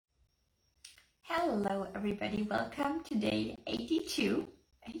Hello everybody, welcome to day 82,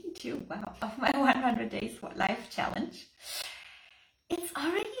 wow, of my 100 days life challenge. It's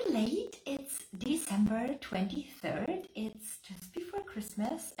already late, it's December 23rd, it's just before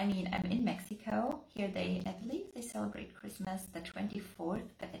Christmas. I mean, I'm in Mexico, here I believe they celebrate Christmas the 24th,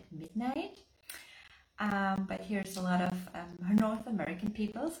 but at midnight. But here's a lot of North American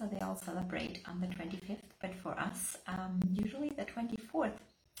people, so they all celebrate on the 25th, but for us, usually the 24th.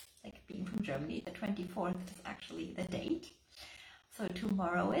 Like being from Germany, the 24th is actually the date. So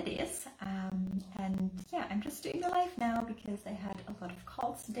tomorrow it is. And yeah, I'm just doing the live now because I had a lot of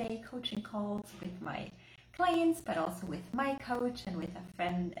calls today, coaching calls with my clients, but also with my coach and with a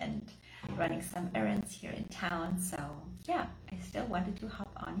friend and running some errands here in town. So yeah, I still wanted to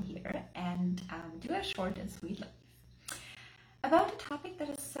hop on here and do a short and sweet live about a topic that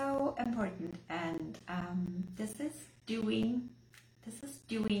is so important. And this is doing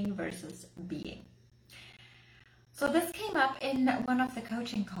versus being. So this came up in one of the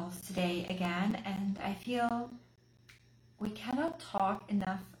coaching calls today again, and I feel we cannot talk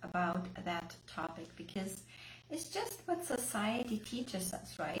enough about that topic because it's just what society teaches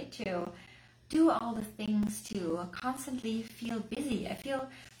us, right? To do all the things, to constantly feel busy. I feel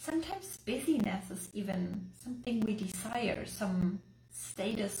sometimes busyness is even something we desire, some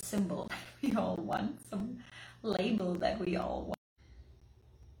status symbol that we all want, some label that we all want.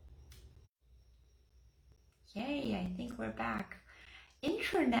 Yay, I think we're back.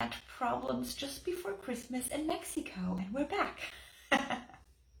 Internet problems just before Christmas in Mexico, and we're back.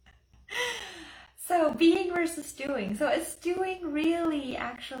 So being versus doing. So is doing really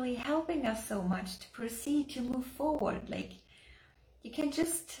actually helping us so much to proceed, to move forward? Like, you can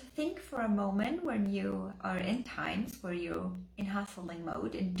just think for a moment when you are in times where you're in hustling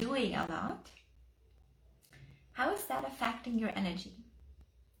mode and doing a lot. How is that affecting your energy?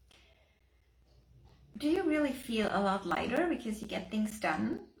 Do you really feel a lot lighter because you get things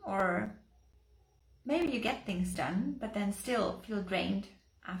done? Or maybe you get things done, but then still feel drained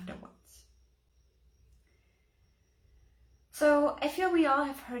afterwards. So I feel we all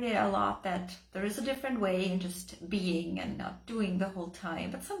have heard it a lot that there is a different way in just being and not doing the whole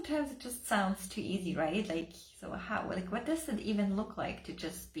time. But sometimes it just sounds too easy, right? Like, so how, like, what does it even look like to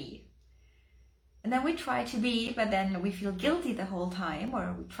just be? And then we try to be, but then we feel guilty the whole time,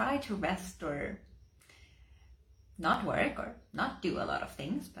 or we try to rest or not work or not do a lot of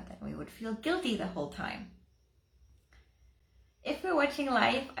things, but then we would feel guilty the whole time. If we're watching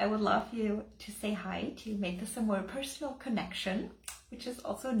live, I would love you to say hi, to make this a more personal connection, which is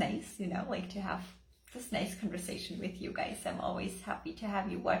also nice, you know, like to have this nice conversation with you guys. I'm always happy to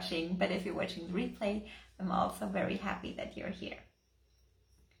have you watching, but if you're watching the replay, I'm also very happy that you're here.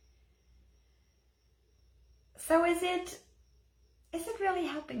 So is it really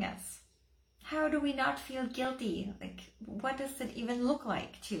helping us? How do we not feel guilty? Like, what does it even look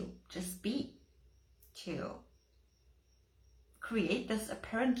like to just be? To create this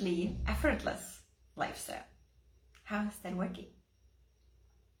apparently effortless lifestyle? How is that working?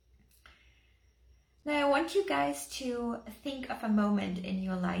 Now, I want you guys to think of a moment in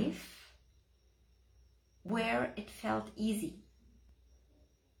your life where it felt easy.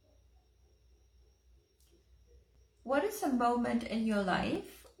 What is a moment in your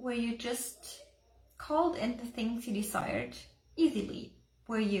life where you just called in the things you desired easily,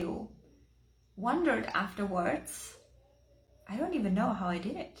 where you wondered afterwards, I don't even know how I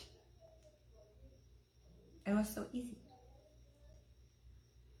did it. It was so easy.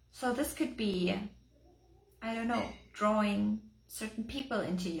 So this could be, I don't know, drawing certain people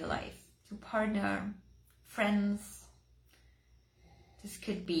into your life, your partner, friends. This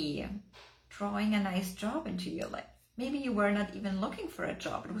could be drawing a nice job into your life. Maybe you were not even looking for a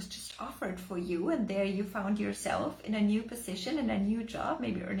job. It was just offered for you, and there you found yourself in a new position, in a new job,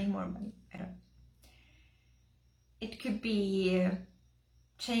 maybe earning more money. I don't know. It could be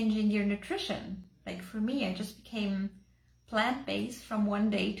changing your nutrition. Like for me, I just became plant-based from one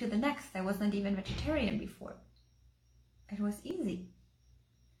day to the next. I wasn't even vegetarian before. It was easy.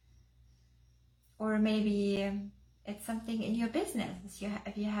 Or maybe it's something in your business.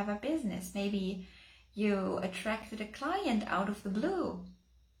 If you have a business, maybe you attracted a client out of the blue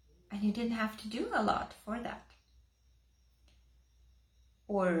and you didn't have to do a lot for that.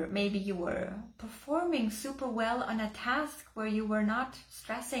 Or maybe you were performing super well on a task where you were not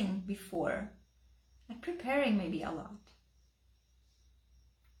stressing before, like preparing maybe a lot.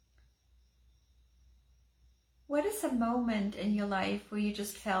 What is a moment in your life where you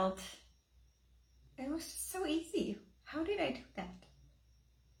just felt, it was just so easy? How did I do that?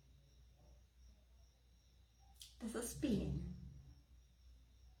 This is being.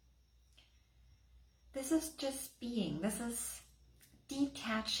 This is just being. This is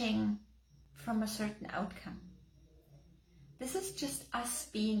detaching from a certain outcome. This is just us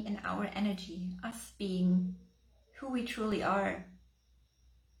being in our energy, us being who we truly are.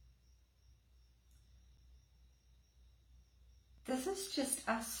 This is just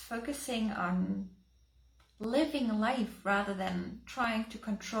us focusing on living life rather than trying to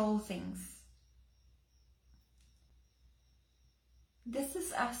control things. This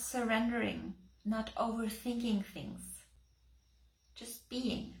is us surrendering, not overthinking things, just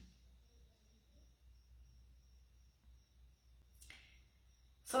being.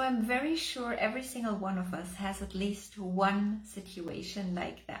 So I'm very sure every single one of us has at least one situation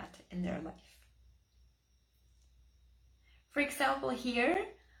like that in their life. For example, here,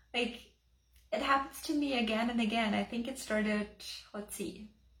 like, it happens to me again and again. I think it started, let's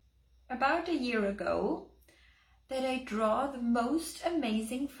see, about a year ago, that I draw the most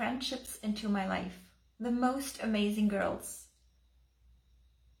amazing friendships into my life. The most amazing girls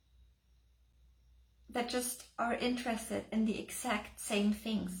that just are interested in the exact same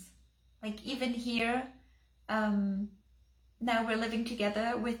things. Like even here, now we're living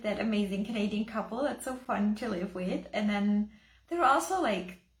together with that amazing Canadian couple that's so fun to live with. And then they're also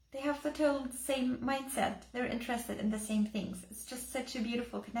like, they have the total same mindset. They're interested in the same things. It's just such a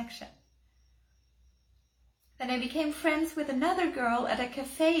beautiful connection. Then I became friends with another girl at a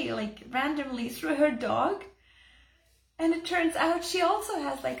cafe, like randomly through her dog. And it turns out she also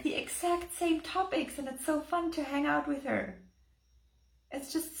has like the exact same topics, and it's so fun to hang out with her.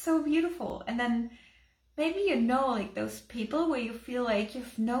 It's just so beautiful. And then maybe you know like those people where you feel like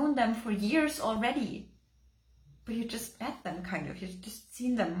you've known them for years already, but you just met them kind of. You've just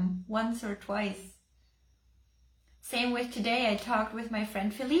seen them once or twice. Same with today. I talked with my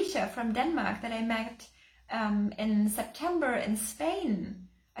friend Felicia from Denmark that I met in September in Spain.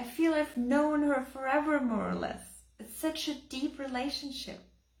 I feel I've known her forever, more or less. It's such a deep relationship.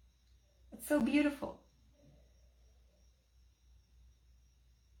 It's so beautiful.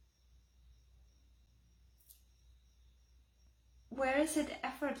 Where is it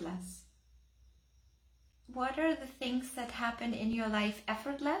effortless? What are the things that happen in your life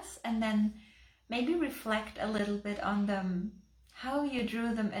effortless? And then maybe reflect a little bit on them, how you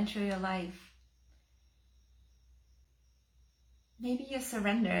drew them into your life. Maybe you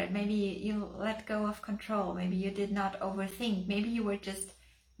surrendered, maybe you let go of control, maybe you did not overthink, maybe you were just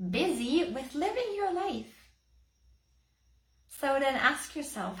busy with living your life. So then ask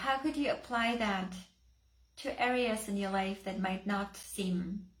yourself, how could you apply that to areas in your life that might not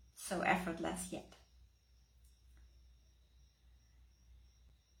seem so effortless yet?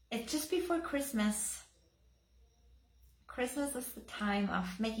 It's just before Christmas. Christmas is the time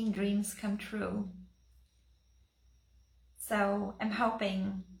of making dreams come true. So I'm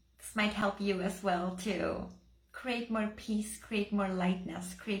hoping this might help you as well to create more peace, create more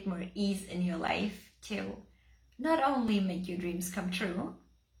lightness, create more ease in your life to not only make your dreams come true,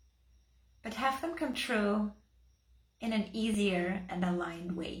 but have them come true in an easier and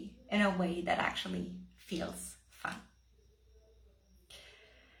aligned way, in a way that actually feels fun.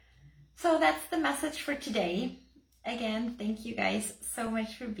 So that's the message for today. Again, thank you guys so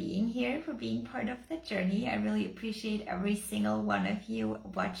much for being here, for being part of the journey. I really appreciate every single one of you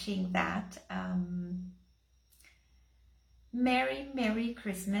watching that. Merry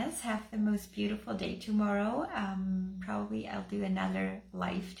Christmas. Have the most beautiful day tomorrow. Probably I'll do another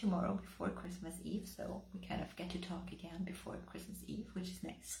live tomorrow before Christmas Eve, so we kind of get to talk again before Christmas Eve, which is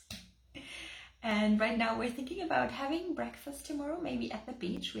nice. And right now we're thinking about having breakfast tomorrow, maybe at the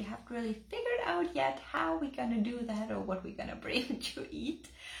beach. We haven't really figured out yet how we're gonna do that or what we're gonna bring to eat,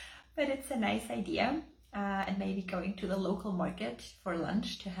 but it's a nice idea. And maybe going to the local market for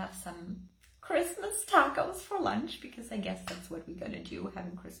lunch to have some Christmas tacos for lunch, because I guess that's what we're gonna do,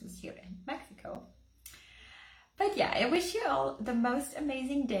 having Christmas here in Mexico. But yeah, I wish you all the most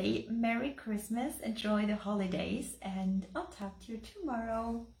amazing day. Merry Christmas, enjoy the holidays, and I'll talk to you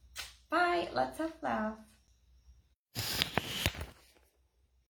tomorrow. Bye, lots of love.